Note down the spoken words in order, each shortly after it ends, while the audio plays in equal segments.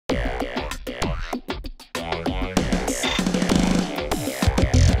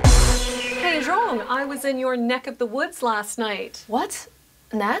I was in your neck of the woods last night. What?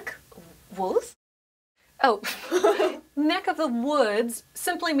 Neck? Woods? Oh, neck of the woods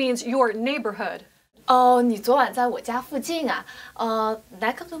simply means your neighborhood. 哦，你昨晚在我家附近啊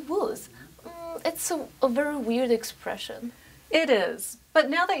？Neck of the woods. It's a very weird expression. It is, but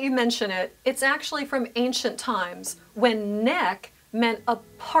now that you mention it, it's actually from ancient times when neck meant a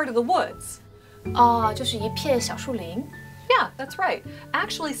part of the woods. 哦，就是一片小树林。Yeah, that's right.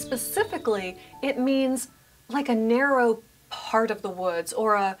 Actually, specifically, it means like a narrow part of the woods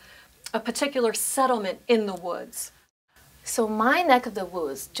or a particular settlement in the woods. So my neck of the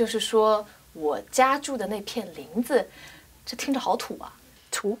woods 就是说我家住的那片林子，这听着好土啊。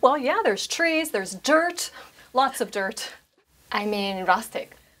Well, yeah, there's trees, there's dirt, lots of dirt. I mean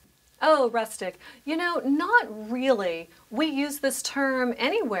rustic. Oh, rustic. You know, not really. We use this term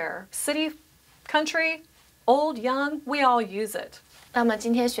anywhere. City, country, old, young, we all use it. 那么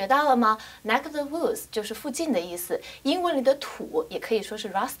今天学到了吗？ Neck of the woods 就是附近的意思，英文里的土也可以说是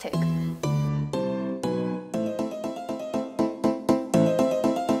rustic。